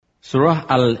Surah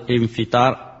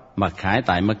Al-Infitar, mặc khải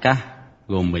tại Mecca,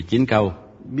 gồm 19 câu.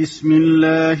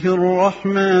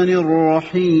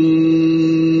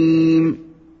 Bismillahirrahmanirrahim.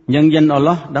 Nhân danh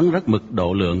Allah, đấng rất mực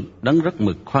độ lượng, đấng rất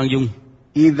mực khoan dung.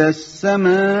 إذا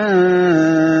السماء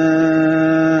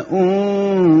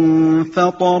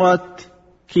انفطرت.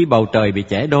 Khi bầu trời bị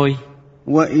chẻ đôi.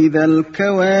 وإذا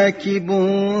الكواكب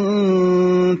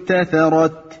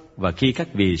انتثرت. Và khi các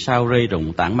vì sao rơi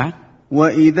rụng tản mát.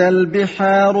 وإذا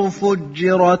البحار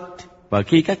فجرت. Và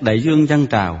khi các đại dương dâng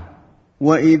trào.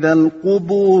 وإذا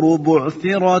القبور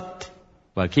بعثرت.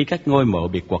 Và khi các ngôi mộ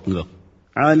bị quật ngược.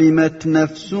 علمت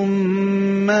نفس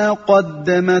ما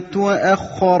قدمت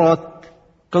وأخرت.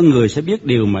 Con người sẽ biết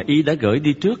điều mà y đã gửi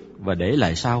đi trước và để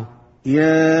lại sau.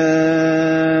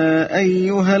 يا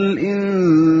أيها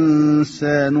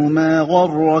الإنسان ما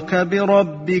غرك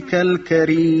بربك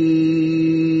الكريم.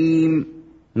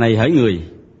 Này hỡi người,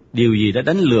 điều gì đã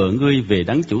đánh lừa ngươi về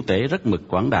đấng chủ tể rất mực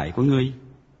quảng đại của ngươi?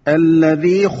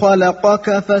 الذي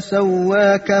خلقك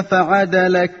فسواك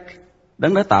فعدلك.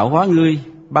 Đấng đã tạo hóa ngươi,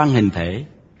 ban hình thể,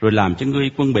 rồi làm cho ngươi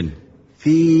quân bình.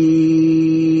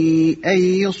 في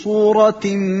أي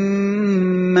صورة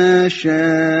ما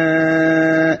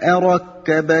شاء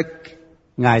ركبك.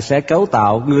 Ngài sẽ cấu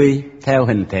tạo ngươi theo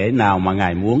hình thể nào mà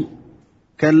Ngài muốn.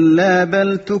 كلا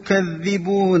بل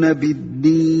تكذبون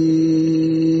بالدين.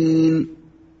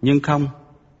 Nhưng không,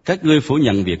 các ngươi phủ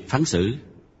nhận việc phán xử.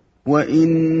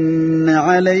 وإن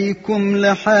عليكم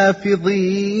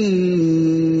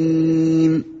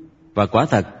لحافظين. Và quả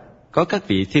thật, có các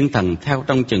vị thiên thần theo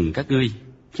trong chừng các ngươi.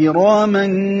 كراما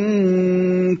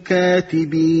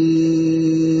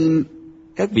كاتبين.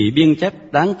 Các vị biên chép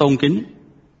đáng tôn kính.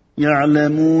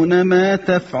 يعلمون ما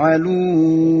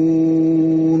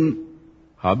تفعلون.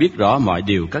 Họ biết rõ mọi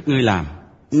điều các ngươi làm.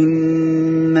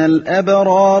 إن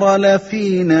الأبرار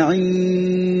لفي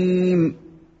نعيم.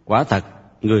 Quả thật,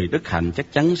 người đức hạnh chắc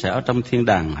chắn sẽ ở trong thiên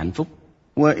đàng hạnh phúc.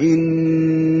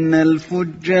 وإن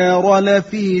الفجار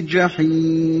لفي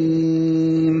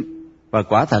جحيم. Và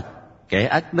quả thật, kẻ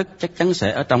ác đức chắc chắn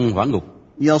sẽ ở trong hỏa ngục.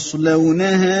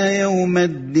 يصلونها يوم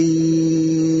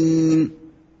الدين.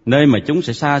 Nơi mà chúng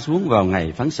sẽ sa xuống vào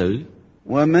ngày phán xử.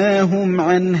 وما هم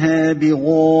عنها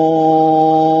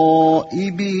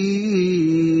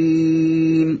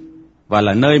بغائبين. Và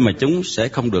là nơi mà chúng sẽ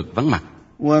không được vắng mặt.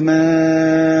 وما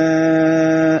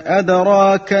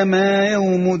أدراك ما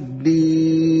يوم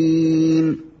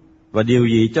الدين. Và điều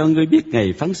gì cho ngươi biết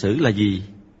ngày phán xử là gì?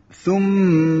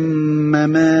 ثم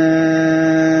ما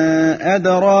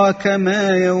أدراك ما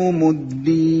يوم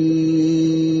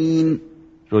الدين.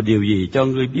 Rồi điều gì cho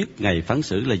ngươi biết ngày phán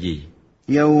xử là gì?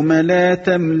 يوم لا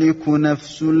تملك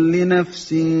نفس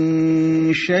لنفس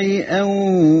شيئا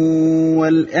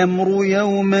والأمر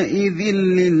يومئذ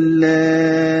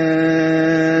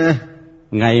لله.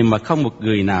 Ngày mà không một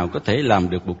người nào có thể làm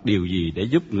được một điều gì để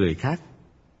giúp người khác,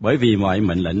 bởi vì mọi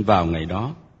mệnh lệnh vào ngày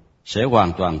đó sẽ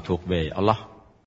hoàn toàn thuộc về Allah.